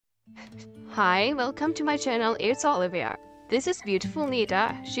Hi, welcome to my channel. It's Olivia. This is beautiful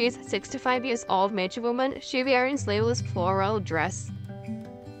Nita. She is 65 years old mature woman. She wearing sleeveless floral dress.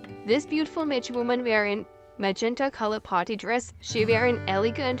 This beautiful mature woman wearing magenta color party dress. She wearing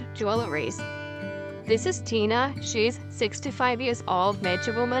elegant jewelries. This is Tina. She is 65 years old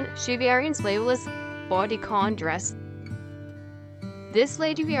mature woman. She wearing sleeveless bodycon dress. This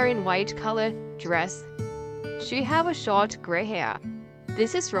lady wearing white color dress. She have a short gray hair.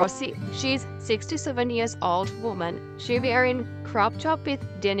 This is Rosie. She's 67 years old woman. She wearing crop top with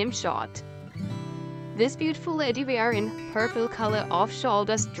denim short. This beautiful lady wearing purple color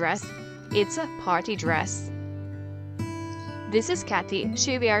off-shoulders dress. It's a party dress. This is Kathy.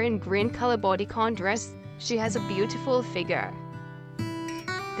 She wearing green color bodycon dress. She has a beautiful figure.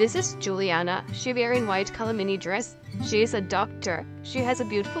 This is Juliana. She wearing white color mini dress. She is a doctor. She has a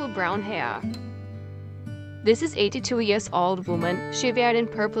beautiful brown hair. This is 82 years old woman. She wearing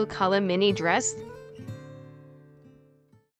purple color mini dress.